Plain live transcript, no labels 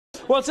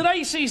Well,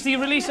 today sees the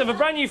release of a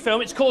brand new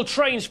film. It's called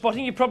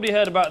Trainspotting. You've probably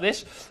heard about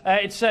this.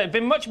 It's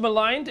been much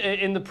maligned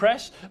in the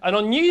press, and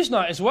on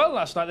Newsnight as well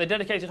last night. They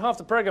dedicated half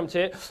the programme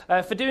to it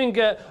for doing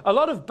a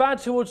lot of bad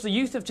towards the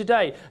youth of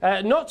today.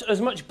 Not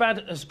as much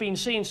bad has been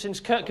seen since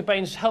Kurt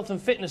Cobain's health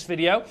and fitness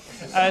video,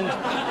 and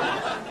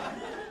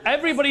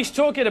everybody's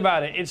talking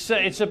about it.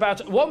 It's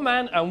about one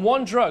man and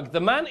one drug.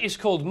 The man is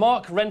called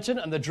Mark Renton,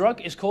 and the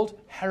drug is called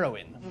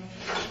heroin.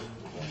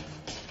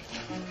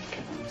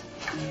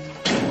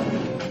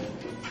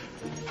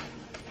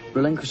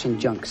 Relinquishing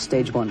junk,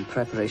 stage 1,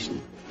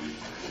 preparation.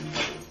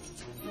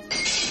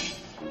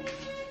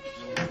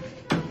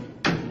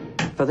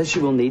 For this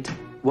you will need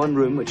 1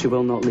 room which you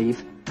will not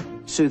leave,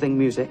 soothing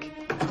music,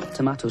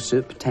 tomato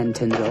soup, 10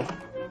 tins of,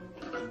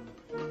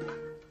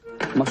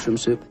 mushroom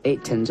soup,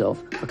 8 tins of,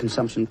 for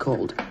consumption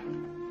cold,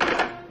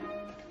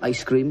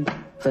 ice cream,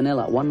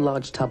 vanilla, 1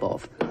 large tub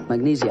of,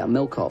 magnesia,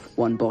 milk of,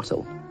 1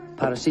 bottle,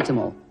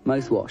 paracetamol,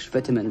 mouthwash,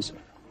 vitamins,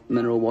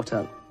 mineral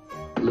water,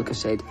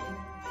 Lucozade,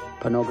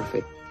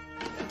 pornography.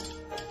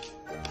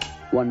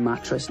 1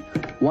 mattress,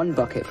 1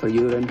 bucket for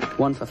urine,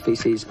 1 for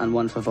faeces, and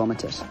 1 for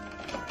vomitus.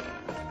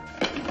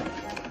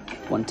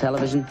 1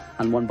 television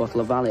and 1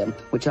 bottle of Valium,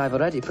 which I've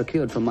already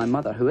procured from my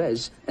mother, who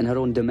is, in her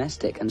own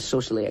domestic and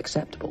socially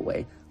acceptable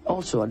way,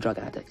 also a drug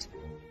addict.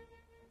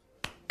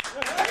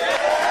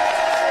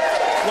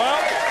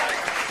 Well,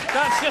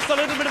 that's just a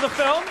little bit of the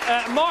film.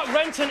 Mark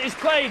Renton is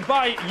played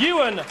by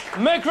Ewan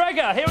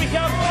McGregor. Here he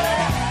comes.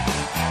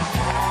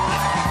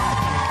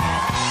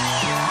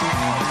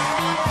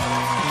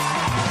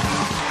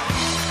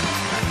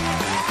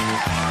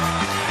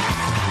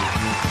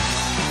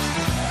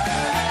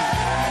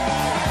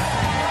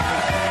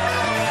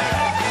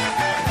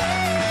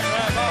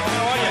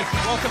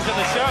 Welcome to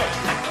the show.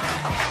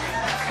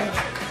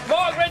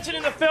 Mark Renton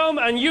in the film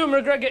and Ewan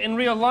McGregor in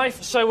real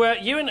life. So,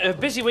 Ewan, a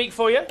busy week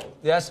for you.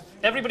 Yes.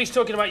 Everybody's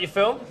talking about your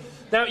film.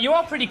 Now, you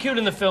are pretty cool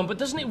in the film, but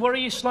doesn't it worry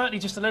you slightly,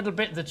 just a little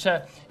bit,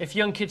 that if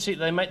young kids see it,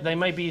 they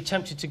may be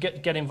tempted to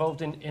get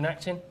involved in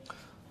acting?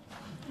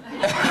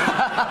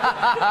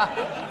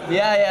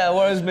 Yeah, it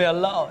worries me a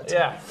lot.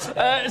 Yeah.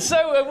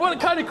 So, what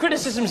kind of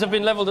criticisms have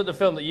been levelled at the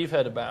film that you've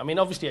heard about? I mean,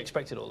 obviously you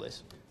expected all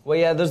this. Well,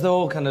 yeah, there's the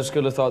whole kind of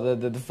school of thought that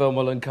the film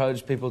will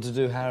encourage people to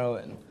do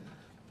heroin.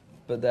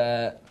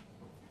 But,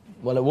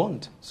 well, it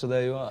won't. So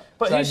there you are.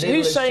 But so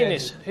who's saying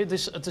this?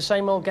 The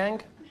same old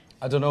gang?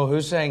 I don't know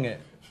who's saying it.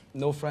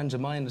 No friends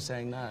of mine are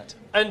saying that.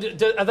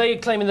 And are they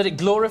claiming that it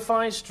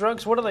glorifies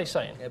drugs? What are they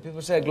saying? Yeah,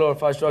 people say it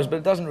glorifies drugs, but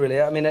it doesn't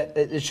really. I mean,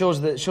 it shows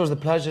the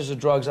pleasures of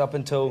drugs up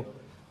until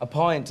a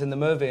point in the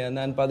movie, and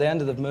then by the end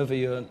of the movie,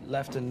 you're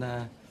left in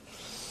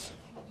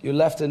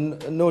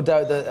no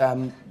doubt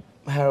that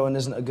heroin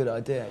isn't a good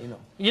idea, you know.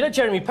 You know,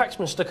 Jeremy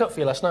Paxman stuck up for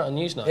you last night on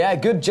Newsnight. Yeah,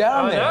 good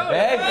Jeremy.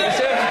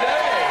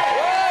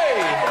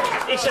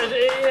 He said,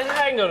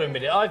 hang on a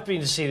minute, I've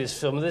been to see this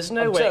film, there's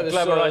no way it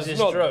glamorises drugs. It's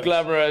not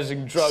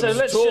glamorising drugs so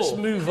let's just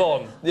move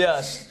on.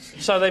 Yes.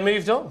 So they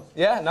moved on?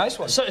 Yeah, nice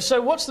one. So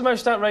what's the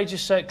most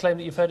outrageous claim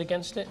that you've heard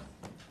against it?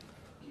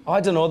 I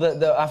don't know,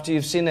 that after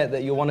you've seen it,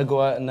 that you want to go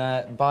out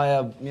and buy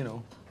a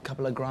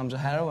couple of grams of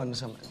heroin or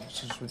something,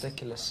 which is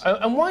ridiculous.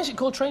 And why is it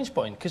called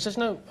Trainspotting? Because there's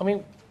no... I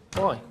mean,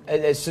 why?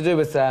 It's to do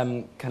with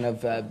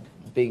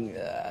being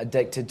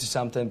addicted to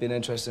something, being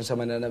interested in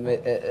something, and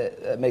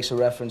it makes a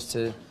reference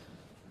to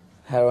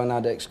heroin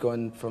addicts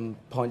going from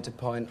point to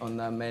point on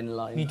their main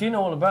line. You do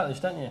know all about this,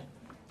 don't you?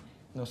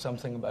 Know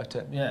something about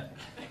it. Yeah.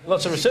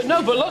 Lots of research.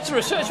 No, but lots of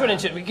research went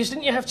into it, because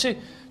did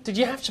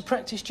you have to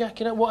practice, Jack?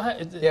 You know,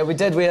 what... Yeah, we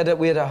did. We had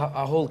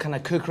a whole kind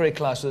of cookery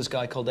class with this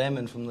guy called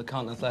Eamon from the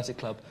Carlton Athletic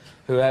Club,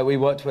 who we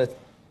worked with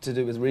to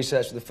do with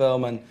research for the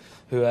film, and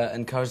who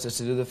encouraged us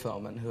to do the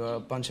film, and who are a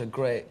bunch of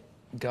great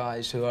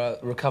guys who are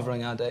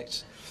recovering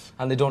addicts,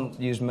 and they don't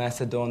use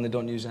methadone, they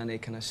don't use any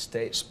kind of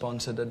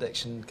state-sponsored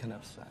addiction kind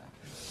of...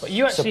 But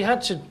you actually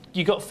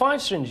you got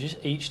 5 syringes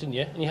each, didn't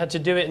you? And you had to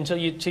do it until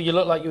you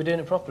looked like you were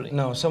doing it properly.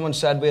 No, someone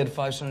said we had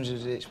 5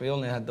 syringes each. We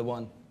only had the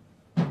 1.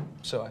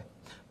 Sorry.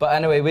 But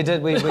anyway, we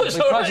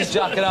practiced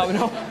jacking up, you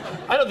know.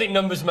 I don't think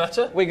numbers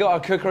matter. We got our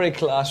cookery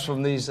class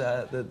from these,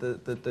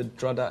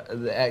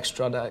 the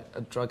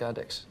ex-drug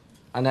addicts.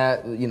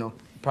 And,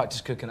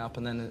 practiced cooking up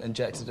and then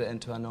injected it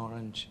into an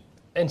orange.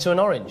 Into an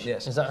orange?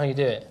 Yes. Is that how you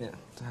do it? Yeah,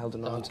 held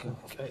an orange.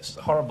 It's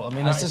horrible. I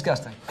mean, that's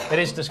disgusting. It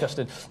is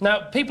disgusting.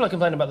 Now, people are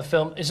complaining about the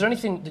film. Is there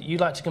anything that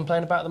you'd like to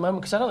complain about at the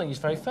moment? Because I don't think it's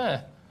very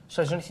fair.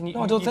 So is there anything you...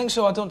 No, I don't think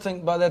so. I don't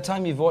think by the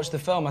time you've watched the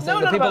film, I think the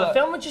people... No, not about the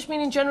film. I just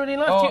mean in general in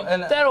life. Oh,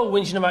 they're all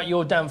whinging about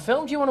your damn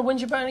film. Do you want to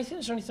whinge about anything?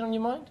 Is there anything on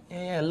your mind?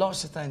 Yeah,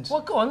 lots of things.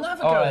 Well, go on, have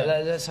a go. All right,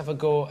 let's have a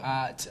go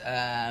at...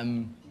 Yeah,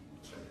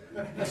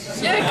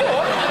 go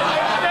on.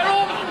 They're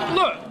all...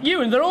 Look,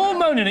 Ewan, they're all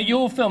moaning at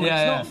your film. It's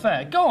not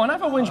fair. Go on,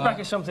 have a whinge back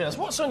at something else.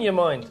 What's on your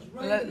mind?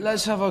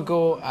 Let's have a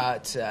go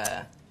at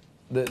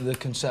the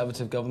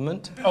Conservative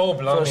government. Oh,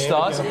 blimey. For a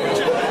start.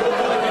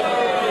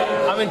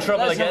 I'm in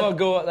trouble again. Let's have a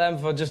go at them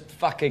for just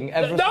fucking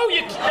everything. No,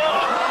 you can't!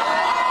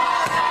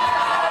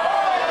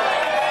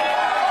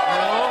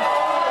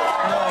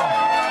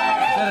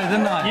 No.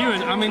 didn't I?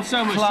 Ewan, I'm in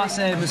so much Class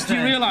A mistake. Do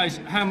you realise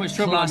how much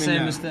trouble Class I'm in A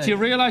now? mistake. Do you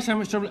realise how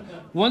much trouble...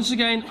 Once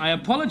again, I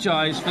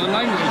apologise for the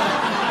language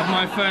of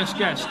my first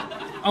guest.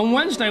 On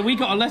Wednesday, we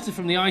got a letter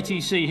from the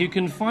ITC who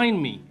can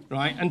fine me,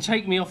 right, and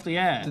take me off the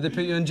air. Did they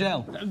put you in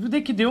jail?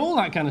 They could do all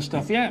that kind of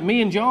stuff, yeah.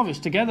 Me and Jarvis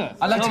together.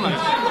 I'd like to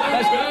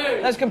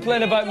let's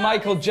complain about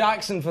Michael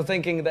Jackson for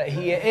thinking that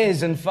he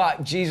is, in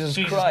fact, Jesus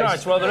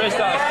Christ. Well, there is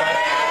that.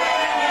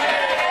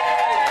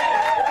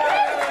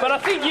 But I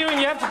think, Ewan,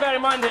 you have to bear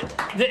in mind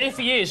that if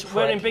he is,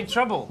 we're in big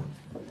trouble.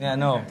 Yeah,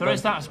 no. There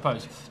is that, I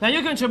suppose. Now,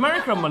 you're going to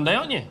America on Monday,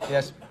 aren't you?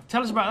 Yes.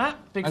 Tell us about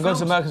that. I'm going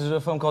to America to do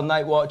a film called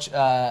Nightwatch.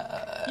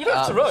 You don't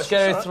have to rush.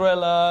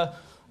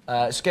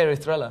 Scary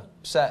thriller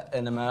set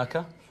in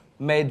America,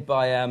 made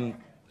by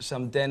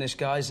some Danish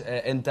guys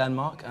in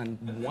Denmark, and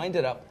wind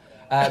it up.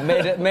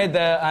 Made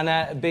there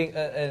and being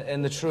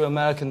in the true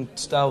American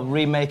style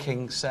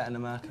remaking set in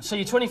America. So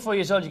you're 24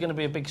 years old. You're going to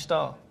be a big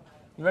star.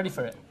 You ready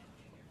for it?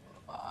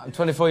 I'm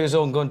 24 years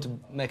old and going to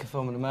make a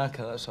film in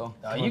America. That's all.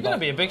 No, you're going to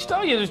be a big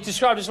star. You're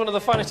described as one of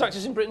the finest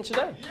actors in Britain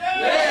today.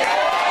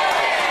 Yeah!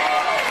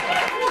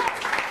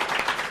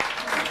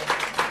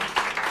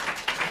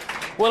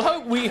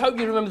 Well, we hope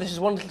you remember this as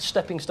one little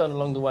stepping stone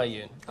along the way,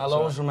 Ewan. I'll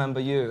always remember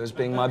you as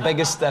being my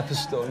biggest stepping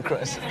stone,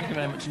 Chris. Thank you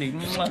very much indeed.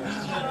 Now,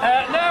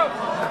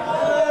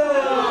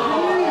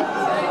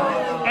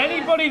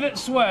 anybody that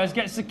swears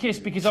gets the kiss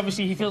because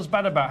obviously he feels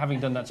bad about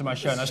having done that to my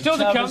show. Now, still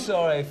to come.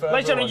 Sorry for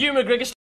Later on, Ewan McGregor.